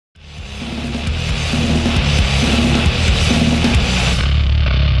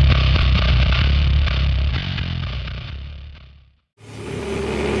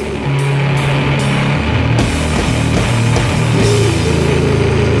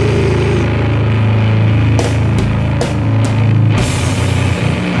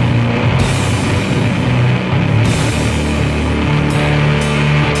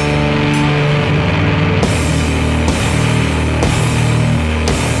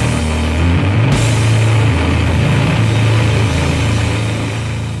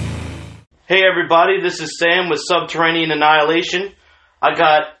Hey everybody, this is Sam with Subterranean Annihilation. I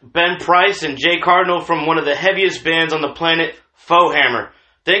got Ben Price and Jay Cardinal from one of the heaviest bands on the planet, Foehammer.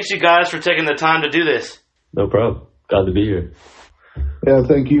 Thanks you guys for taking the time to do this. No problem. Glad to be here. Yeah,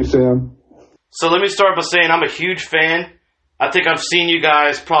 thank you, Sam. So let me start by saying I'm a huge fan. I think I've seen you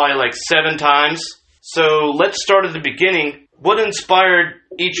guys probably like 7 times. So let's start at the beginning. What inspired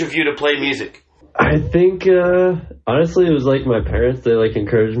each of you to play music? I think, honestly, it was like my parents. They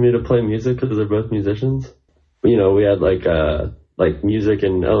encouraged me to play music because they're both musicians. You know, we had music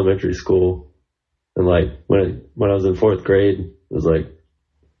in elementary school, and when I was in 4th grade, it was like,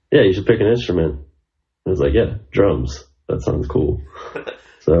 yeah, you should pick an instrument. I was like, yeah, drums. That sounds cool.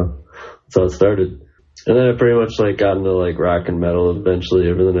 So that's how it started. And then I pretty much got into rock and metal eventually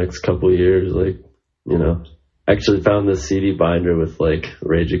over the next couple of years. Actually found this CD binder with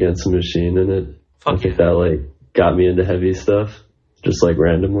Rage Against the Machine in it. I think that got me into heavy stuff, just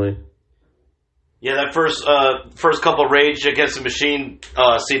randomly. Yeah, that first couple Rage Against the Machine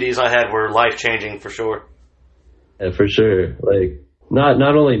CDs I had were life changing for sure. Yeah, for sure. Not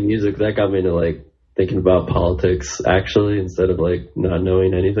only music, that got me into thinking about politics actually instead of not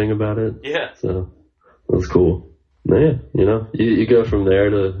knowing anything about it. Yeah. So it was cool. Yeah, you go from there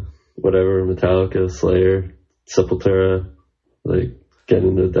to whatever, Metallica, Slayer, Sepultura, get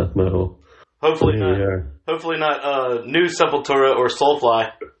into death metal. Hopefully not new Sepultura or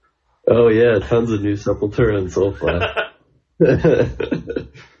Soulfly. Oh yeah, tons of new Sepultura and Soulfly.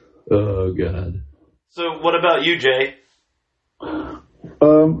 Oh god. So what about you, Jay?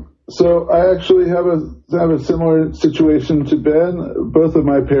 So I actually have a similar situation to Ben. Both of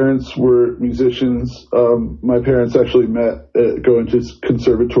my parents were musicians. My parents actually met going to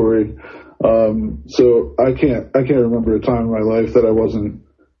conservatory. So I can't remember a time in my life that I wasn't,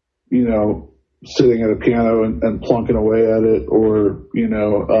 sitting at a piano and plunking away at it, or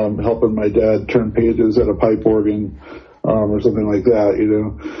helping my dad turn pages at a pipe organ, or something like that.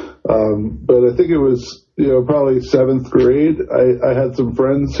 But I think it was probably 7th grade. I had some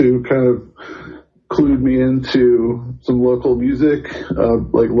friends who kind of clued me into some local music,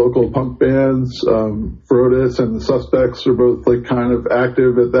 local punk bands. Frodis and the Suspects were both kind of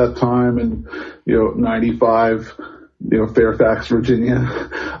active at that time, and 95, Fairfax, Virginia.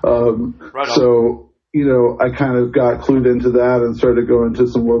 Right on. So I kind of got clued into that and started going to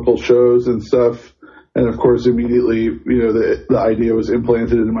some local shows and stuff. And of course, immediately, the idea was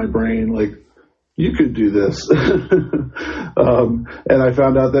implanted into my brain, you could do this. And I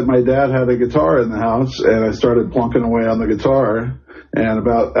found out that my dad had a guitar in the house, and I started plunking away on the guitar. And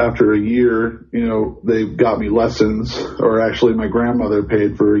about after a year, they got me lessons, or actually my grandmother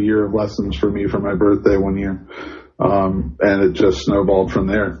paid for a year of lessons for me for my birthday one year. And it just snowballed from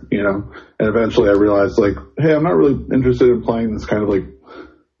there, and eventually I realized hey, I'm not really interested in playing this kind of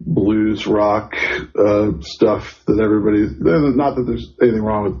blues rock stuff that everybody, not that there's anything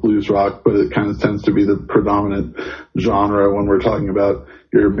wrong with blues rock, but it kind of tends to be the predominant genre when we're talking about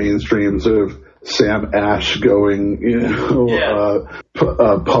your mainstream sort of Sam Ash going,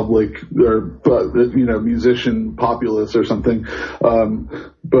 public or, musician populace or something.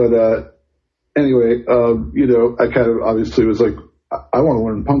 Anyway, I kind of obviously was I want to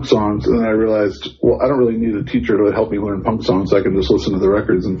learn punk songs, and then I realized, well, I don't really need a teacher to help me learn punk songs. I can just listen to the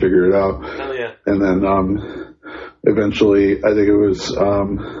records and figure it out. Hell yeah. And then eventually, I think it was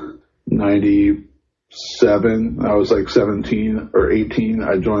 97. I was 17 or 18.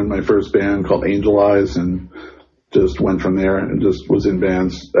 I joined my first band called Angel Eyes, and just went from there and just was in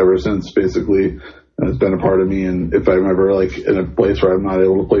bands ever since, basically. And it's been a part of me. And if I'm ever in a place where I'm not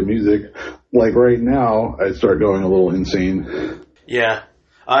able to play music, right now, I start going a little insane. Yeah,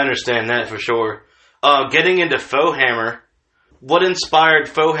 I understand that for sure. Getting into Foehammer, what inspired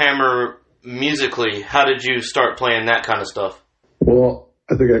Foehammer musically? How did you start playing that kind of stuff? Well,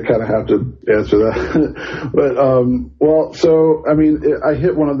 I think I kind of have to answer that. But, I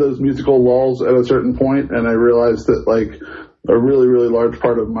hit one of those musical lulls at a certain point, and I realized that a really, really large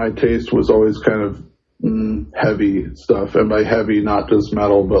part of my taste was always kind of heavy stuff, and by heavy, not just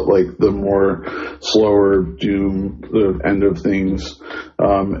metal, but the more slower doom end of things.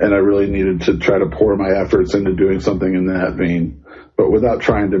 And I really needed to try to pour my efforts into doing something in that vein, but without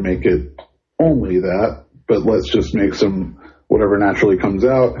trying to make it only that, but let's just make some whatever naturally comes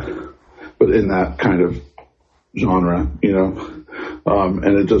out, but in that kind of genre,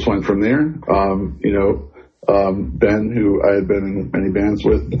 and it just went from there. Ben, who I had been in many bands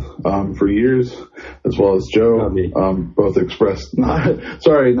with for years, as well as Joe, both expressed,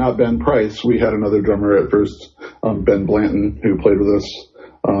 not Ben Price. We had another drummer at first, Ben Blanton, who played with us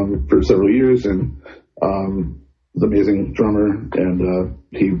for several years, and was an amazing drummer, and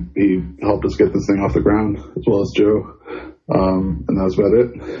he helped us get this thing off the ground, as well as Joe. And that was about it.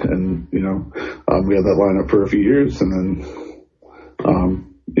 And, we had that lineup for a few years, and then,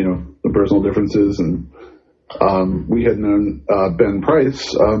 the personal differences, and we had known Ben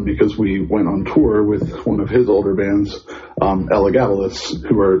Price because we went on tour with one of his older bands, Elagabalus,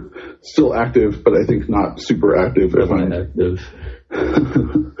 who are still active, but I think not super active.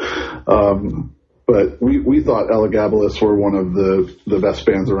 But we thought Elagabalus were one of the best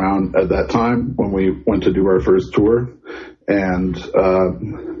bands around at that time when we went to do our first tour. And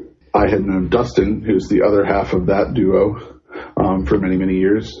I had known Dustin, who's the other half of that duo, for many, many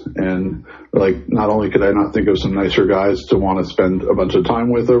years. And not only could I not think of some nicer guys to want to spend a bunch of time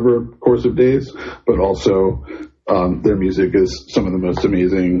with over a course of days, but also their music is some of the most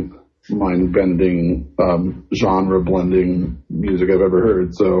amazing, mind-bending, genre-blending music I've ever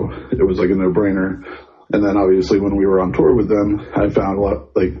heard. So it was like a no-brainer. And then obviously when we were on tour with them, I found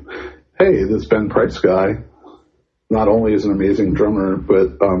hey, this Ben Price guy not only is an amazing drummer,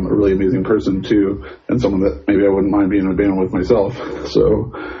 but a really amazing person too, and someone that maybe I wouldn't mind being in a band with myself.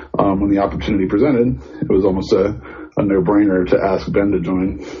 So when the opportunity presented, it was almost a no-brainer to ask Ben to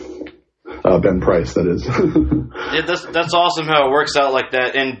join. Ben Price, that is. Yeah, that's awesome how it works out like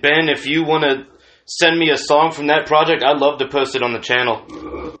that. And Ben, if you want to send me a song from that project, I'd love to post it on the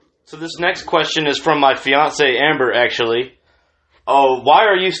channel. So this next question is from my fiance Amber, actually. Oh, why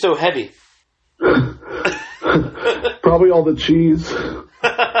are you so heavy? Probably all the cheese.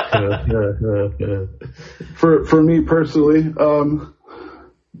 For me personally,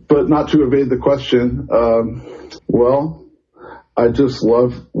 but not to evade the question. Well, I just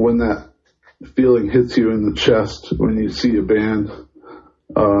love when that feeling hits you in the chest when you see a band,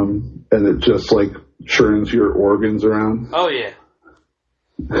 and it just churns your organs around. Oh yeah.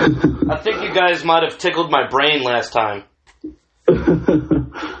 I think you guys might have tickled my brain last time.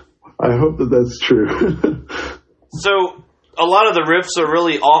 I hope that's true. So, a lot of the riffs are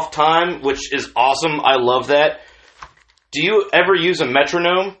really off time, which is awesome. I love that. Do you ever use a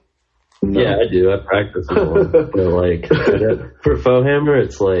metronome? No. Yeah, I do. I practice a lot. But for Foehammer,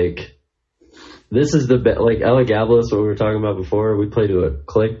 it's this is the Elagabalus, what we were talking about before. We play to a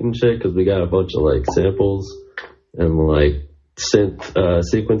click and shit because we got a bunch of samples and synth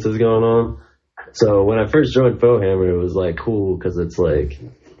sequences going on. So when I first joined Foehammer, it was cool because it's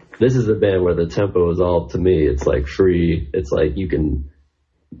this is a band where the tempo is all, to me, it's free. It's you can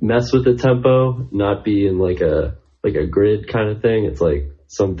mess with the tempo, not be in a grid kind of thing. It's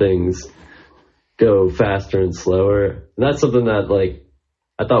some things go faster and slower. And that's something that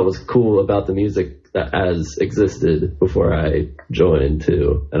I thought was cool about the music that as existed before I joined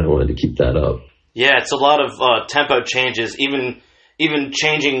too. And I wanted to keep that up. Yeah, it's a lot of tempo changes, even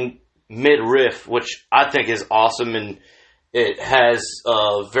changing mid-riff, which I think is awesome, and it has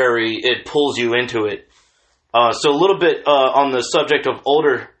it pulls you into it. So a little bit on the subject of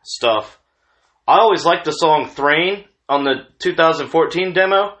older stuff. I always liked the song Thrain on the 2014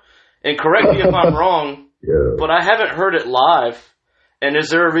 demo, and correct me if I'm wrong, but I haven't heard it live. And is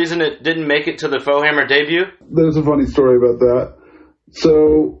there a reason it didn't make it to the Foehammer debut? There's a funny story about that.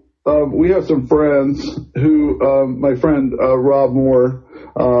 So we have some friends who, my friend Rob Moore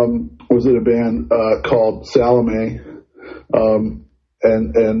was in a band called Salome,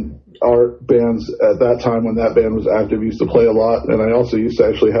 and our bands at that time when that band was active used to play a lot, and I also used to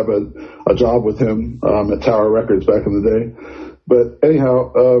actually have a job with him at Tower Records back in the day. But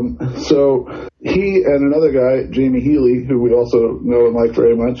anyhow, so he and another guy, Jamie Healy, who we also know and like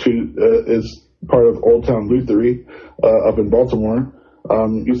very much, who is part of Old Town Luthery up in Baltimore,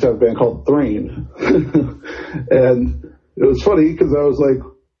 used to have a band called Thrain. And it was funny because I was like,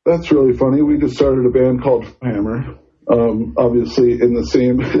 that's really funny. We just started a band called Foehammer. Obviously in the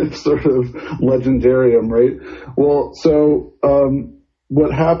same sort of legendarium, right? Well, so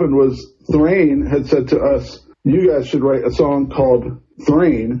what happened was Thrain had said to us, you guys should write a song called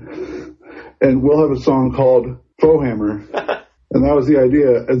Thrain, and we'll have a song called Foehammer. And that was the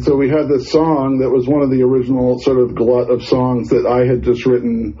idea. And so we had this song that was one of the original sort of glut of songs that I had just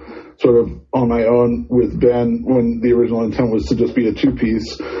written sort of on my own with Ben when the original intent was to just be a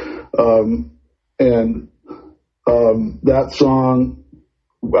two-piece. That song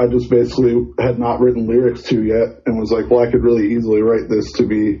I just basically had not written lyrics to yet and was like, well, I could really easily write this to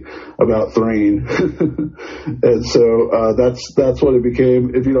be about Thrain. And so that's what it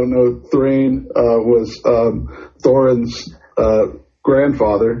became. If you don't know, Thrain was Thorin's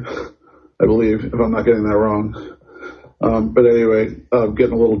grandfather, I believe, if I'm not getting that wrong. But anyway,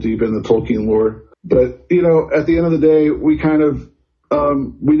 getting a little deep in the Tolkien lore. But, at the end of the day, we kind of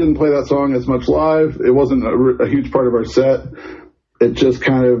we didn't play that song as much live. It wasn't a huge part of our set. It just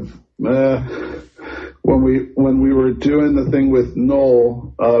kind of when we were doing the thing with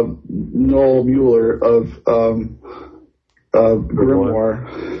Noel Mueller of Grimoire.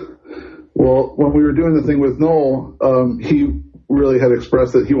 Well, when we were doing the thing with Noel, he really had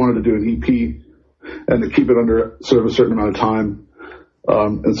expressed that he wanted to do an EP and to keep it under sort of a certain amount of time.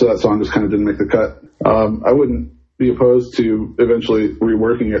 And so that song just kind of didn't make the cut. I wouldn't be opposed to eventually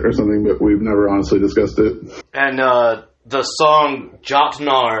reworking it or something, but we've never honestly discussed it. And the song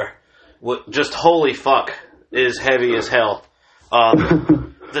Jotnar, just holy fuck, is heavy as hell.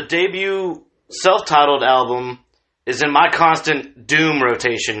 The debut self-titled album is in my constant Doom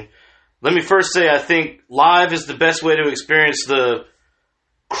rotation. Let me first say I think live is the best way to experience the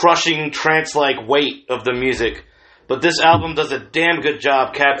crushing trance-like weight of the music, but this album does a damn good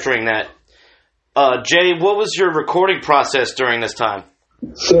job capturing that. Jay, what was your recording process during this time?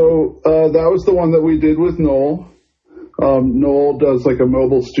 So that was the one that we did with Noel. Noel does like a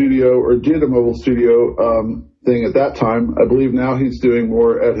mobile studio, or did a mobile studio thing at that time. I believe now he's doing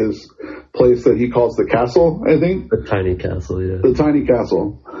more at his place that he calls the Castle, I think. The Tiny Castle, yeah. The Tiny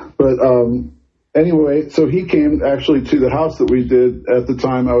Castle. But anyway, so he came actually to the house that we did at the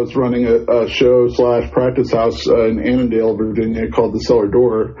time. I was running a show / practice house in Annandale, Virginia, called The Cellar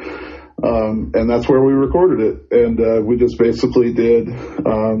Door. And that's where we recorded it. And we just basically did,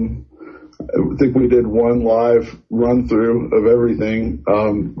 I think we did one live run through of everything,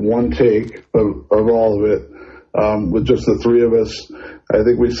 one take of all of it, with just the three of us. I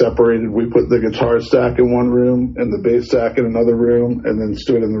think we separated. We put the guitar stack in one room and the bass stack in another room, and then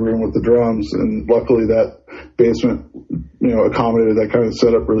stood in the room with the drums. And luckily that basement, accommodated that kind of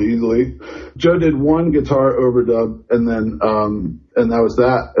setup really easily. Joe did one guitar overdub, and then, and that was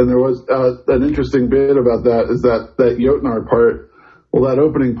that. And there was an interesting bit about that, is that Jotnar part, well, that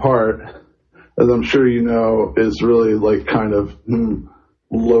opening part, as I'm sure you know, is really like kind of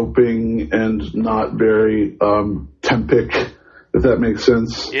loping and not very tempic, if that makes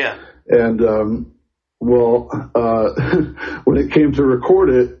sense. Yeah. And when it came to record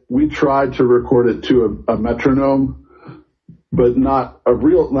it, we tried to record it to a metronome, but not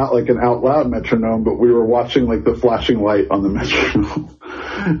like an out loud metronome, but we were watching like the flashing light on the metronome.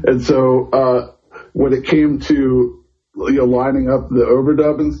 And so when it came to lining up the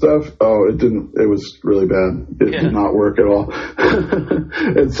overdub and stuff, it was really bad. It did not work at all.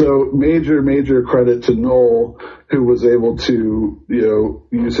 And so major credit to Noel, who was able to,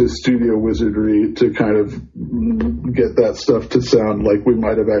 use his studio wizardry to kind of get that stuff to sound like we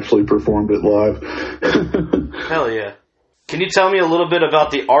might have actually performed it live. Hell yeah. Can you tell me a little bit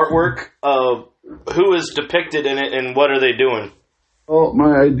about the artwork of who is depicted in it and what are they doing? Well,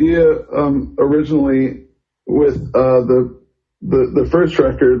 my idea originally with the first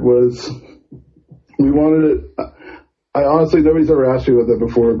record was, we wanted it, I honestly, nobody's ever asked me about that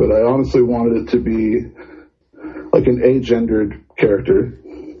before, but I honestly wanted it to be like an agendered character.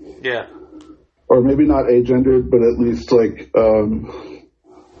 Yeah. Or maybe not agendered, but at least like,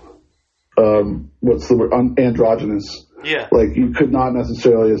 what's the word? Androgynous. Yeah. Like, you could not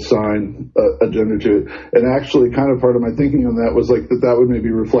necessarily assign a gender to it. And actually, kind of part of my thinking on that was like that would maybe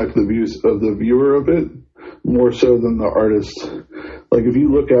reflect the views of the viewer of it more so than the artist. Like, if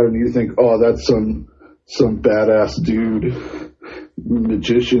you look at it and you think, oh, that's some badass dude,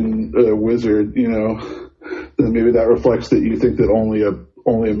 magician, wizard, then maybe that reflects that you think that only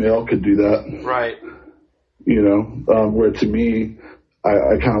a male could do that. Right. Where to me,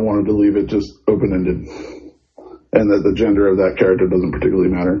 I kind of wanted to leave it just open-ended, and that the gender of that character doesn't particularly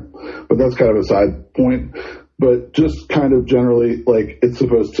matter. But that's kind of a side point. But just kind of generally, like, it's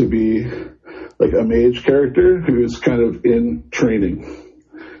supposed to be like a mage character who's kind of in training.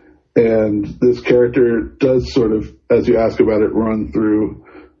 And this character does sort of, as you ask about it, run through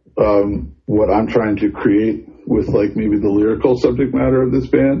what I'm trying to create with like maybe the lyrical subject matter of this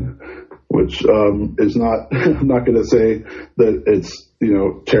band, which is not, I'm not going to say that it's,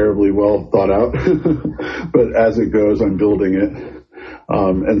 terribly well thought out, but as it goes, I'm building it.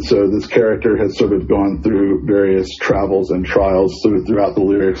 And so this character has sort of gone through various travels and trials throughout the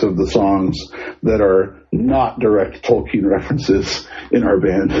lyrics of the songs that are not direct Tolkien references in our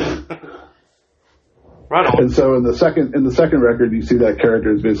band. Right on. And so in the second record, you see that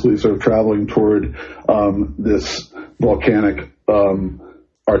character is basically sort of traveling toward this volcanic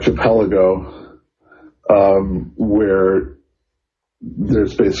archipelago where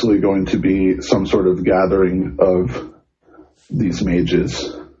there's basically going to be some sort of gathering of these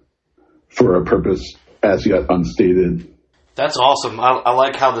mages for a purpose as yet unstated. That's awesome. I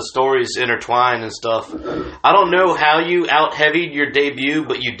like how the stories intertwine and stuff. I don't know how you out-heavied your debut,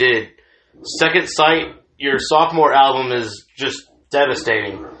 but you did. Second Sight, your sophomore album, is just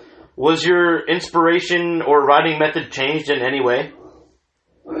devastating. Was your inspiration or writing method changed in any way?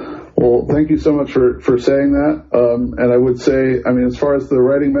 Well, thank you so much for saying that. And I would say, I mean, as far as the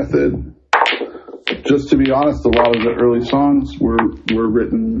writing method, just to be honest, a lot of the early songs were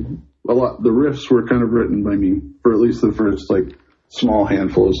written, the riffs were kind of written by me for at least the first, like, small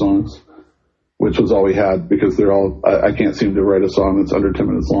handful of songs, which was all we had because they're all, I can't seem to write a song that's under 10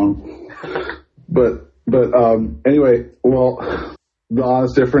 minutes long. But anyway, well, the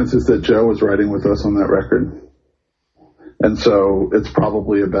honest difference is that Joe was writing with us on that record. And so it's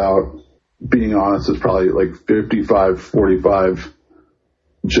probably about, being honest, it's probably like 55-45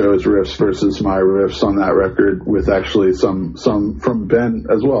 Joe's riffs versus my riffs on that record, with actually some from Ben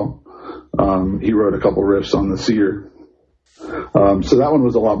as well. He wrote a couple riffs on the Seer. So that one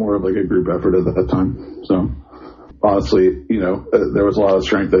was a lot more of like a group effort at that time. So honestly, you know, there was a lot of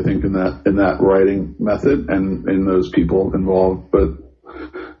strength, I think, in that writing method and in those people involved. But,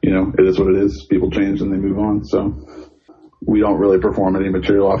 you know, it is what it is. People change and they move on. So we don't really perform any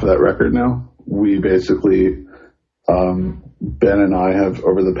material off of that record now. We basically, Ben and I have,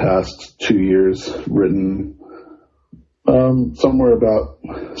 over the past 2 years, written somewhere about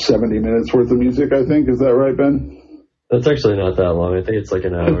 70 minutes worth of music, I think. Is that right, Ben? That's actually not that long. I think it's like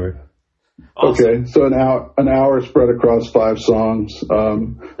an hour. Awesome. Okay, so an hour spread across 5 songs,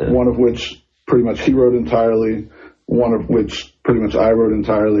 one of which pretty much he wrote entirely, one of which pretty much I wrote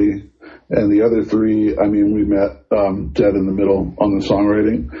entirely, and the other 3, I mean, we met dead in the middle on the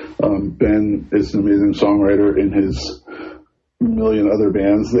songwriting. Ben is an amazing songwriter in his million other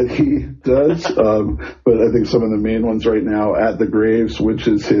bands that he does, but I think some of the main ones right now, At the Graves, which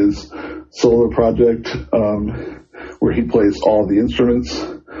is his solo project, where he plays all the instruments,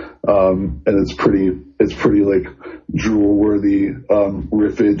 and it's pretty like drool-worthy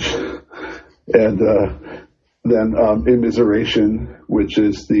riffage, and then Immiseration, which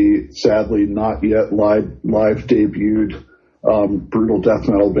is the sadly not yet live debuted brutal death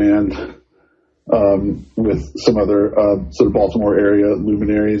metal band, with some other sort of Baltimore area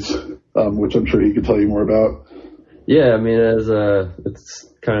luminaries, which I'm sure he could tell you more about. Yeah, I mean, it's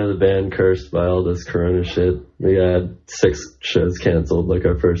kind of the band cursed by all this Corona shit. We had 6 shows canceled, like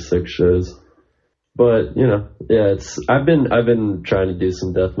our first 6 shows. But, you know, yeah, I've been trying to do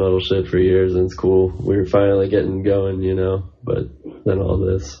some death metal shit for years, and it's cool. We're finally getting going, you know, but then all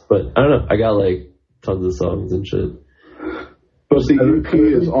this. But I don't know, I got like tons of songs and shit. But the EP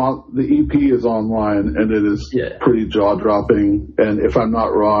is online, and it is pretty jaw dropping. And if I'm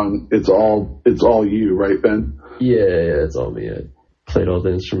not wrong, it's all you, right, Ben? Yeah, it's all me. I played all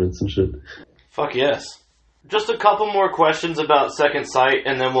the instruments and shit. Fuck yes. Just a couple more questions about Second Sight,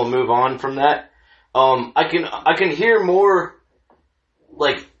 and then we'll move on from that. I can hear more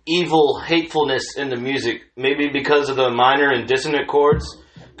like evil hatefulness in the music, maybe because of the minor and dissonant chords.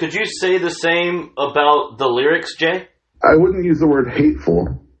 Could you say the same about the lyrics, Jay? I wouldn't use the word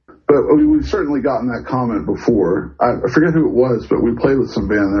hateful, but we've certainly gotten that comment before. I forget who it was, but we played with some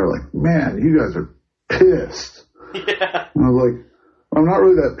band and they were like, "Man, you guys are pissed." Yeah. And I was like, I'm not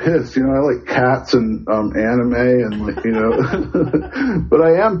really that pissed, you know, I like cats and anime and, like, you know, but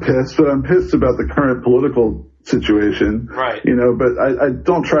I am pissed, but I'm pissed about the current political situation, right? You know, but I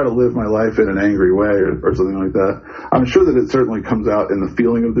don't try to live my life in an angry way or something like that. I'm sure that it certainly comes out in the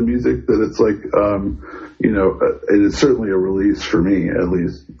feeling of the music, that it's like, you know, it is certainly a release for me, at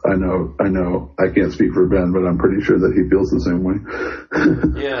least. I know, I can't speak for Ben, but I'm pretty sure that he feels the same way.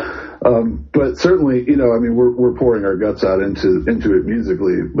 Yeah. But certainly, you know, I mean, we're pouring our guts out into it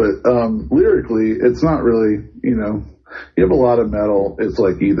musically, but lyrically, it's not really, you know, you have a lot of metal. It's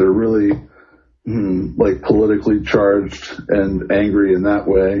like either really like politically charged and angry in that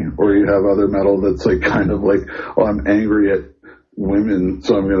way, or you have other metal that's like kind of like, oh, I'm angry at women,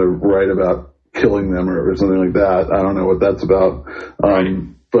 so I'm going to write about killing them or something like that. I don't know what that's about.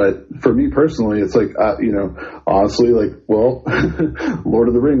 But for me personally, it's like, you know, honestly, like, well, Lord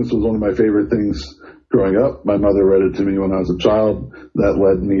of the Rings was one of my favorite things growing up. My mother read it to me when I was a child. That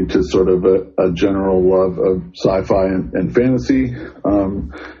led me to sort of a general love of sci-fi and fantasy.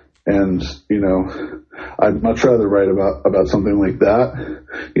 And, you know, I'd much rather write about something like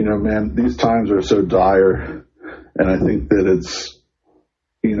that. You know, man, these times are so dire, and I think that it's,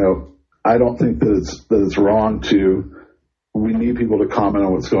 you know, I don't think that it's wrong we need people to comment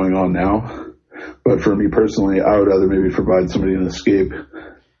on what's going on now. But for me personally, I would rather maybe provide somebody an escape,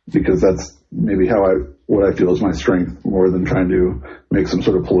 because that's maybe how I what I feel is my strength more than trying to make some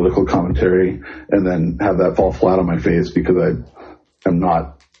sort of political commentary and then have that fall flat on my face because I am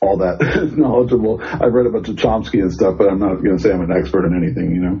not all that knowledgeable. I've read a bunch of Chomsky and stuff, but I'm not going to say I'm an expert in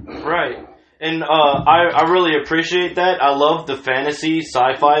anything, you know? Right. And I really appreciate that. I love the fantasy,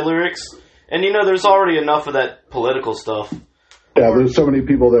 sci-fi lyrics. And, you know, there's already enough of that political stuff. Yeah, there's so many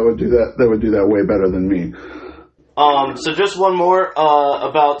people that would do that way better than me. So just one more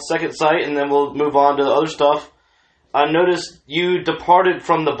about Second Sight, and then we'll move on to the other stuff. I noticed you departed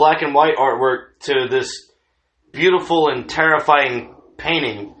from the black and white artwork to this beautiful and terrifying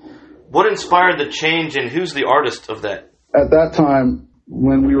painting. What inspired the change, and who's the artist of that? At that time,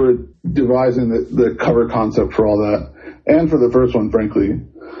 when we were devising the cover concept for all that, and for the first one, frankly,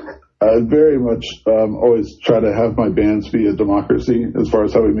 I very much always try to have my bands be a democracy as far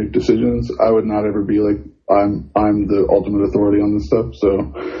as how we make decisions. I would not ever be like, I'm the ultimate authority on this stuff.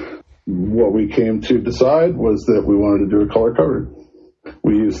 So what we came to decide was that we wanted to do a color cover.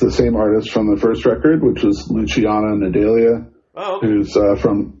 We used the same artist from the first record, which was Luciana Nadelia, who's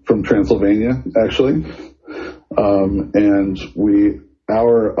from Transylvania, actually. And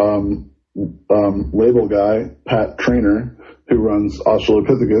our label guy, Pat Trainer, who runs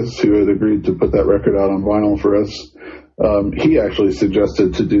Australopithecus, who had agreed to put that record out on vinyl for us, he actually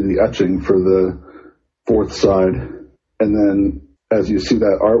suggested to do the etching for the fourth side. And then as you see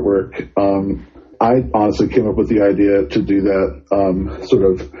that artwork, I honestly came up with the idea to do that sort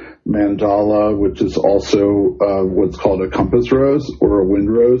of mandala, which is also what's called a compass rose or a wind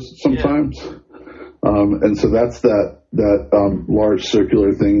rose sometimes. Yeah. And so that's that large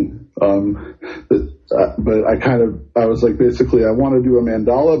circular thing. But I was like, basically, I want to do a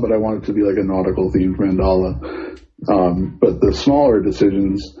mandala, but I want it to be like a nautical themed mandala. But the smaller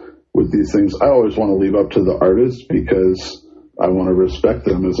decisions with these things, I always want to leave up to the artist because I want to respect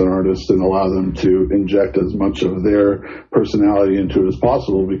them as an artist and allow them to inject as much of their personality into it as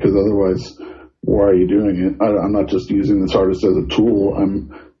possible, because otherwise, why are you doing it? I'm not just using this artist as a tool.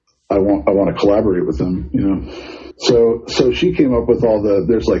 I want to collaborate with them, you know. So she came up with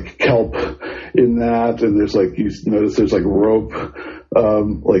there's like kelp in that, and there's like, you notice there's like rope,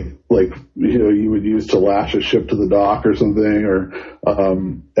 like, you know, you would use to lash a ship to the dock or something, or,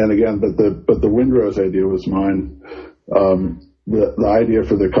 and again, but the windrose idea was mine. The idea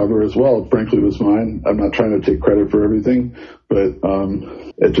for the cover as well, frankly, was mine. I'm not trying to take credit for everything, but,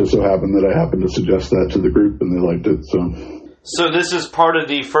 it just so happened that I happened to suggest that to the group and they liked it, So this is part of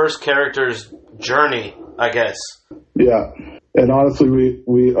the first character's journey, I guess. Yeah, and honestly,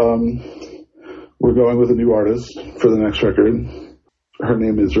 we're going with a new artist for the next record. Her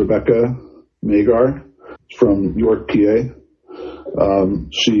name is Rebecca Magar from York, PA.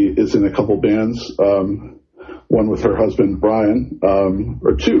 She is in a couple bands, one with her husband Brian,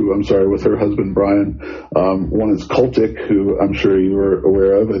 or two, I'm sorry, with her husband Brian. One is Cultic, who I'm sure you were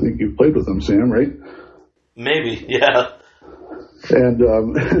aware of. I think you played with them, Sam, right? Maybe, yeah. And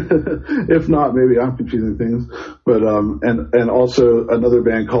if not, maybe I'm confusing things. But and also another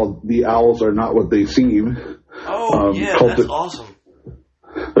band called The Owls Are Not What They Seem. Oh, yeah, Cultic, that's awesome.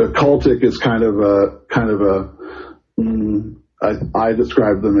 Cultic is I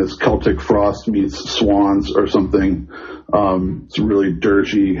describe them as Celtic Frost meets Swans or something. It's really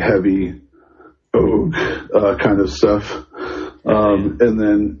dirgy, heavy, oak kind of stuff. And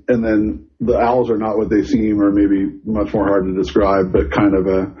then the Owls Are Not What They Seem, or maybe much more hard to describe, but kind of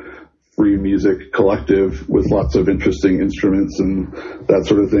a free music collective with lots of interesting instruments and that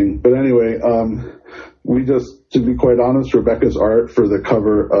sort of thing. But anyway, we just, to be quite honest, Rebecca's art for the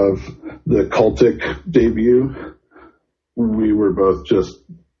cover of the Cultic debut, we were both just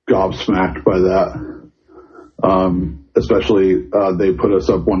gobsmacked by that. Especially, they put us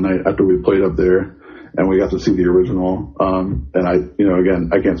up one night after we played up there, and we got to see the original. And I, you know,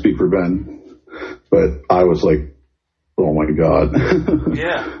 again, I can't speak for Ben, but I was like, oh my God.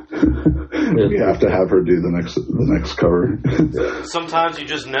 Yeah. We have to have her do the next cover. Sometimes you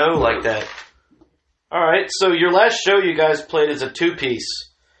just know like that. All right. So your last show you guys played as a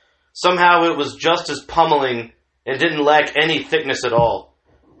 2-piece. Somehow it was just as pummeling and didn't lack any thickness at all.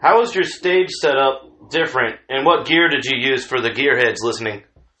 How was your stage setup different, and what gear did you use for the gearheads listening?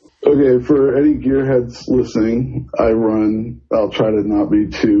 Okay, for any gearheads listening, I'll try to not be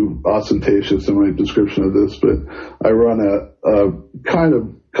too ostentatious in my description of this, but I run a kind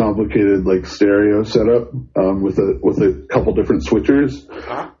of complicated like stereo setup with a couple different switchers.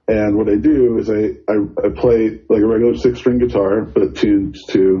 Uh-huh. And what I do is I play like a regular 6-string guitar, but tuned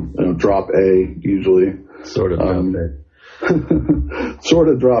to drop A usually. Sort of drop A. Sort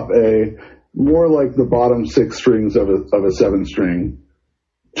of drop A, more like the bottom 6 strings of a 7-string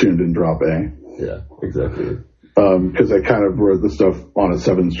tuned in drop A. Yeah, exactly. Because I kind of wrote the stuff on a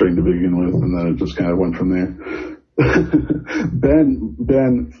 7-string to begin with, and then it just kind of went from there.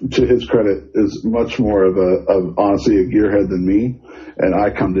 Ben, to his credit, is much more of honestly a gearhead than me, and I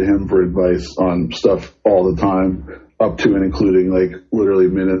come to him for advice on stuff all the time, up to and including like literally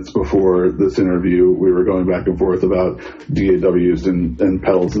minutes before this interview. We were going back and forth about DAWs and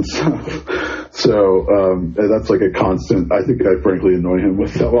pedals and stuff. So and that's like a constant. I think I frankly annoy him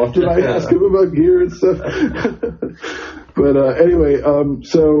with how often I ask him about gear and stuff. But anyway,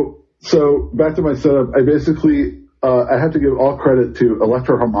 so back to my setup. I basically I had to give all credit to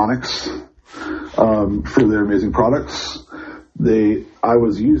Electro Harmonics for their amazing products. I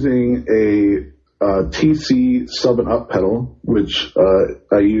was using a TC sub and up pedal, which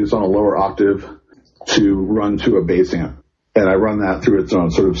I use on a lower octave to run to a bass amp. And I run that through its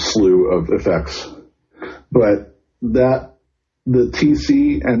own sort of slew of effects. But the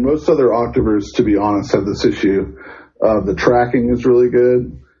TC and most other octavers, to be honest, have this issue. The tracking is really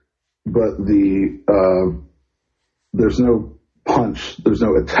good, but there's no punch, there's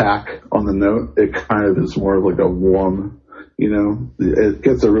no attack on the note. It kind of is more of like a whum, you know. It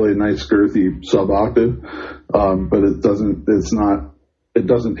gets a really nice girthy sub octave, but it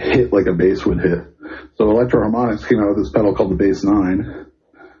doesn't hit like a bass would hit. So Electro Harmonics came out with this pedal called the Bass 9.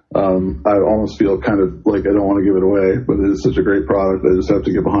 I almost feel kind of like I don't want to give it away, but it is such a great product. I just have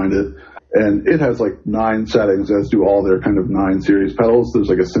to get behind it. And it has like 9 settings, as do all their kind of 9 series pedals. There's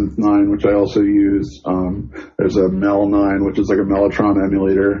like a Synth 9, which I also use. There's a Mel 9, which is like a Mellotron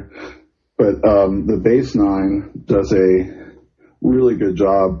emulator. But the Bass 9 does a really good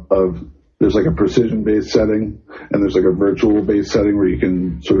job of, there's like a precision bass setting, and there's like a virtual bass setting where you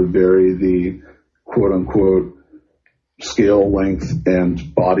can sort of vary the quote unquote scale length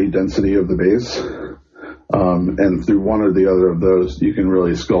and body density of the bass. And through one or the other of those, you can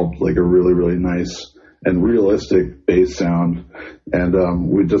really sculpt like a really, really nice and realistic bass sound. And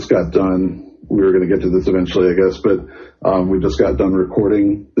we just got done, we were going to get to this eventually, I guess, but we just got done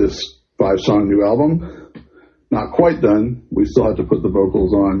recording this 5-song new album. Not quite done. We still have to put the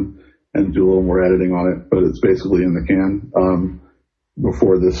vocals on and do a little more editing on it, but it's basically in the can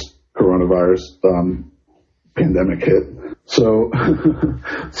before this coronavirus pandemic hit. So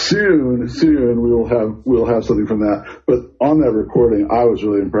soon we'll have something from that. But on that recording, I was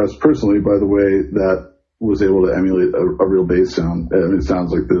really impressed personally by the way that was able to emulate a real bass sound. I mean, it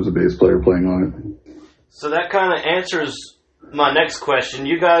sounds like there's a bass player playing on it. So that kind of answers my next question.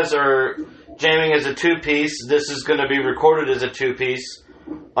 You guys are jamming as a 2-piece. This is going to be recorded as a 2-piece.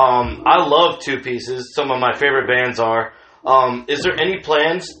 I love 2-pieces. Some of my favorite bands are. Is there any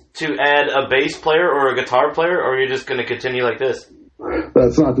plans to add a bass player or a guitar player, or are you just going to continue like this?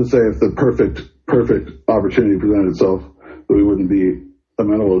 That's not to say if the perfect opportunity presented itself that we wouldn't be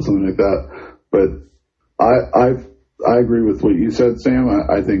amenable to something like that. But I agree with what you said, Sam.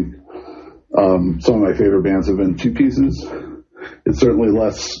 I think some of my favorite bands have been 2-pieces. It's certainly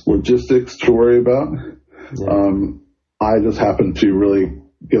less logistics to worry about. Yeah. I just happen to really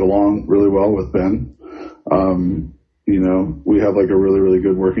get along really well with Ben. You know, we have like a really, really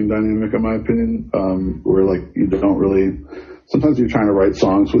good working dynamic, in my opinion, where like you don't really, sometimes you're trying to write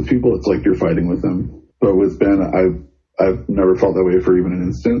songs with people, it's like you're fighting with them. But with Ben, I've never felt that way for even an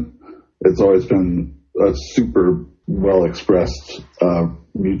instant. It's always been a super well expressed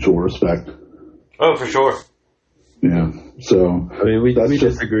mutual respect. Oh, for sure. Yeah. So I mean, we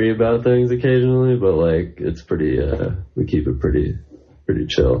disagree about things occasionally, but like it's pretty. We keep it pretty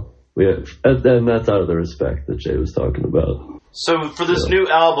chill. And that's out of the respect that Jay was talking about. So for this new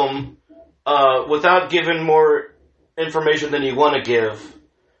album, without giving more information than you want to give,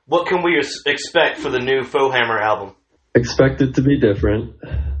 what can we expect for the new Foehammer album? Expect it to be different,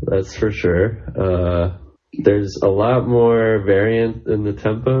 that's for sure. There's a lot more variant in the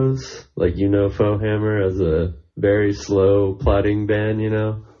tempos. Like, Foehammer as a very slow plotting band,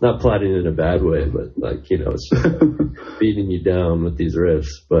 Not plotting in a bad way, but like, it's just beating you down with these riffs.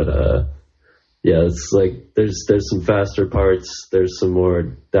 But yeah, it's like there's some faster parts, there's some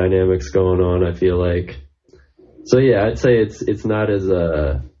more dynamics going on, I feel like. So yeah, I'd say it's not as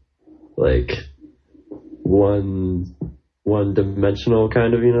like one dimensional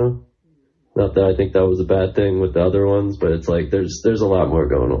kind of, Not that I think that was a bad thing with the other ones, but it's like there's a lot more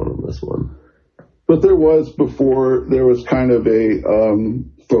going on this one. But there was kind of a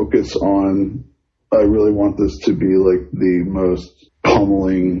focus on, I really want this to be like the most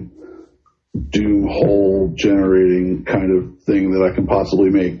pummeling, doom hole generating kind of thing that I can possibly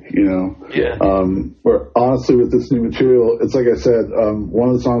make, Yeah. Where honestly with this new material, it's like I said, one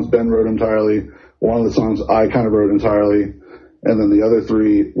of the songs Ben wrote entirely, one of the songs I kind of wrote entirely, and then the other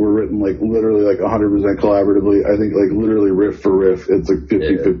 3 were written like literally like 100% collaboratively. I think like literally riff for riff, it's like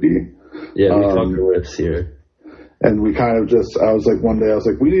 50-50. Yeah, we talk riffs here. And we kind of just, I was like, one day I was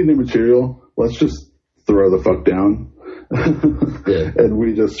like, we need new material. Let's just throw the fuck down. And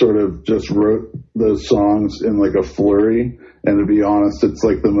we just sort of just wrote those songs in like a flurry. And to be honest, it's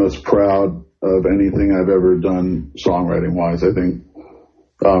like the most proud of anything I've ever done songwriting wise, I think.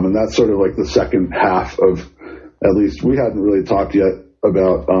 And that's sort of like the second half of, at least we hadn't really talked yet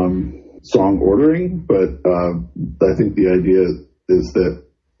about song ordering, but I think the idea is that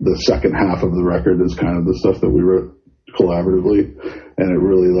the second half of the record is kind of the stuff that we wrote collaboratively, and it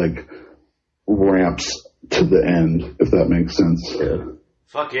really like ramps to the end, if that makes sense. Yeah.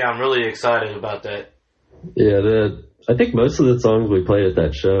 Fuck yeah, I'm really excited about that. Yeah, I think most of the songs we played at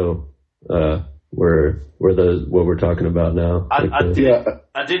that show were what we're talking about now. I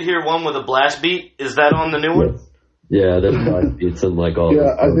did hear one with a blast beat. Is that on the new one? Yeah, there's blast beats and like all.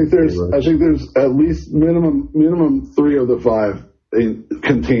 Yeah, I think there's at least minimum 3 of the 5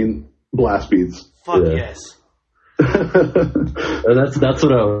 contain blast beats. Fuck yes. And that's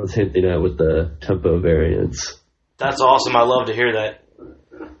what I was hinting at with the tempo variants. That's awesome. I love to hear that.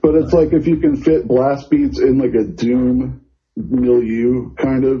 But it's like if you can fit blast beats in like a Doom milieu,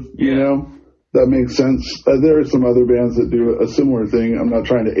 kind of, you know, that makes sense. There are some other bands that do a similar thing. I'm not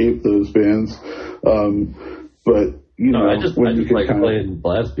trying to ape those bands, but you know, I just like playing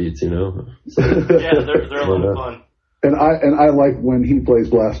blast beats, you know. So. Yeah, they're a lot of fun. And I like when he plays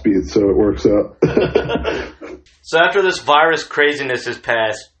blast beats, so it works out. So after this virus craziness is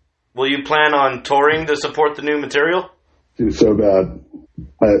passed, will you plan on touring to support the new material? Dude, so bad.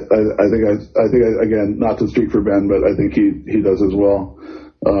 I think again, not to speak for Ben, but I think he does as well.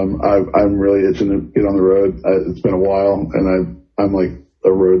 I'm really itching to get on the road. It's been a while, and I'm like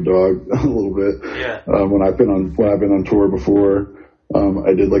a road dog a little bit. Yeah. When I've been on tour before,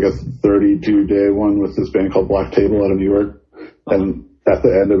 I did like a 32-day one with this band called Black Table out of New York, and at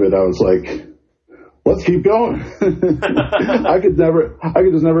the end of it, I was like, let's keep going. I could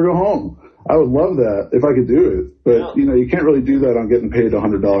just never go home. I would love that if I could do it, but you know, you can't really do that on getting paid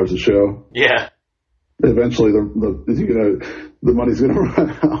 $100 a show. Yeah. Eventually, the money's gonna run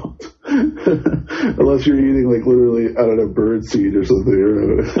out unless you're eating like literally, I don't know, bird seed or something.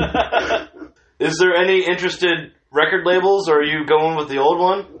 Is there any interested record labels, or are you going with the old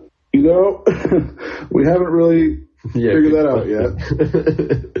one? You know, we haven't really figured that out yet.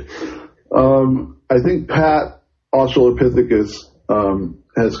 I think Pat Australopithecus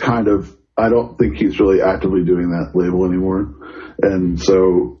has kind of, I don't think he's really actively doing that label anymore. And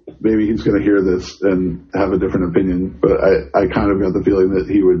so maybe he's going to hear this and have a different opinion, but I kind of got the feeling that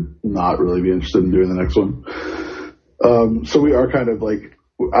he would not really be interested in doing the next one. So we are kind of like,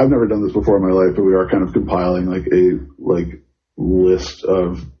 I've never done this before in my life, but we are kind of compiling like a list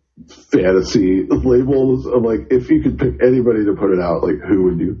of fantasy labels of like, if you could pick anybody to put it out, like who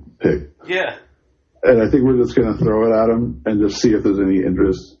would you pick? Yeah. And I think we're just going to throw it at them and just see if there's any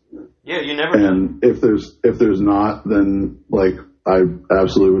interest. Yeah, you never know. And if there's not, then like I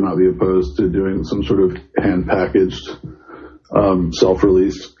absolutely would not be opposed to doing some sort of hand packaged,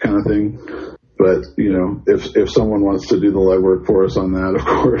 self-release kind of thing. But you know, if someone wants to do the legwork for us on that, of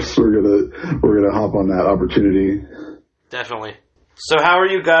course we're gonna hop on that opportunity. Definitely. So how are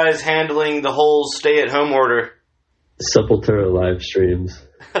you guys handling the whole stay-at-home order? Sepultura live streams.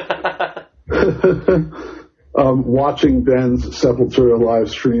 Watching Ben's Sepultura live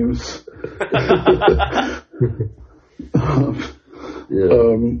streams.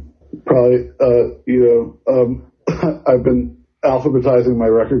 Probably, I've been alphabetizing my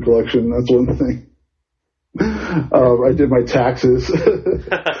record collection. That's one thing. I did my taxes.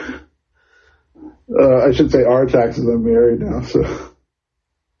 I should say our taxes. I'm married now, so.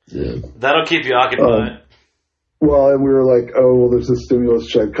 Yeah. That'll keep you occupied. Well, and we were like, oh, well, there's a stimulus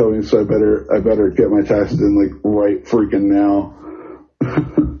check coming, so I better get my taxes in like right freaking now.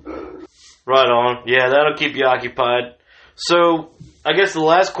 Right on. Yeah, that'll keep you occupied. So, I guess the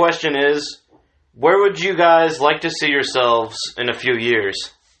last question is, where would you guys like to see yourselves in a few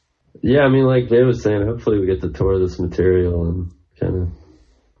years? Yeah, I mean, like Dave was saying, hopefully we get to tour this material and kind of,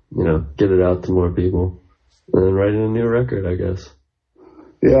 you know, get it out to more people. And then writing a new record, I guess.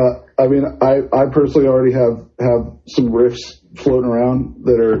 Yeah, I mean, I personally already have some riffs floating around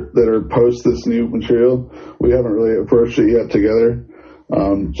that are post this new material. We haven't really approached it yet together,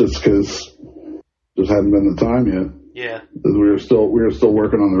 just because there hadn't been the time yet. Yeah, because we were still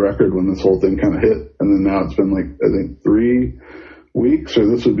working on the record when this whole thing kind of hit, and then now it's been like I think 3 weeks, or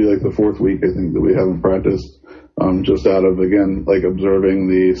this would be like the 4th week I think that we haven't practiced. just out of, again, like observing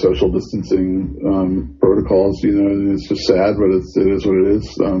the social distancing protocols, you know, and it's just sad, but it is what it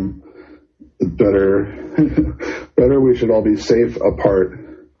is. Better we should all be safe apart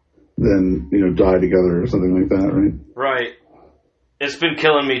than, you know, die together or something like that, right? Right. It's been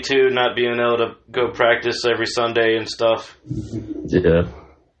killing me, too, not being able to go practice every Sunday and stuff. Yeah.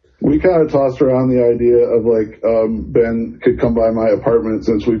 We kind of tossed around the idea of, like, Ben could come by my apartment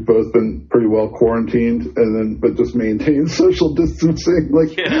since we've both been pretty well quarantined, but just maintain social distancing,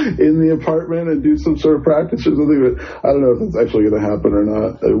 like, in the apartment and do some sort of practice or something. But I don't know if that's actually going to happen or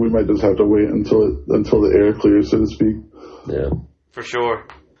not. We might just have to wait until the air clears, so to speak. Yeah. For sure.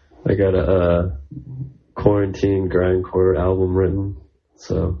 I got a quarantine grindcore album written,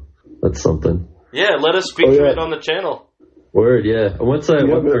 so that's something. Yeah, let us feature it on the channel. Word, yeah. Once I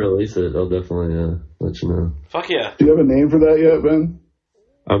release it, I'll definitely let you know. Fuck yeah. Do you have a name for that yet, Ben?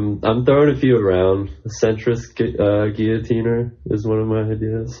 I'm throwing a few around. Centrist guillotiner is one of my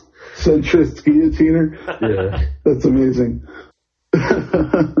ideas. Centrist guillotiner? Yeah. That's amazing.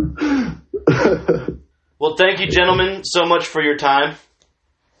 Well, thank you, gentlemen, so much for your time.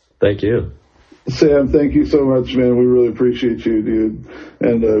 Thank you. Sam, thank you so much, man. We really appreciate you, dude.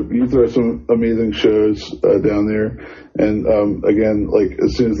 And you throw some amazing shows down there. And again, like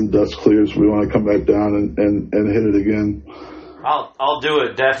as soon as the dust clears, we want to come back down and hit it again. I'll do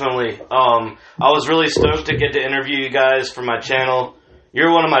it, definitely. I was really stoked to get to interview you guys for my channel.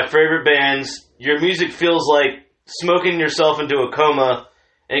 You're one of my favorite bands. Your music feels like smoking yourself into a coma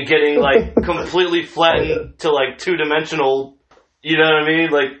and getting like completely flattened to like two-dimensional. You know what I mean?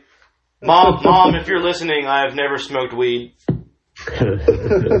 Like, Mom, if you're listening, I have never smoked weed.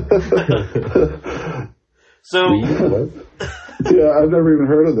 So, yeah, I've never even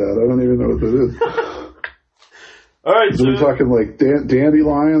heard of that. I don't even know what that is. All right, so we're talking like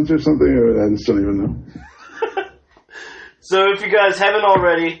dandelions or something, or I just don't even know. So if you guys haven't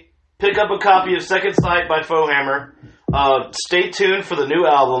already, pick up a copy of Second Sight by Foehammer. Stay tuned for the new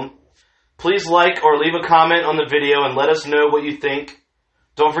album. Please like or leave a comment on the video and let us know what you think.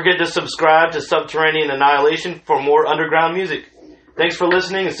 Don't forget to subscribe to Subterranean Annihilation for more underground music. Thanks for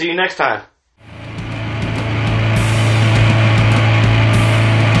listening and see you next time.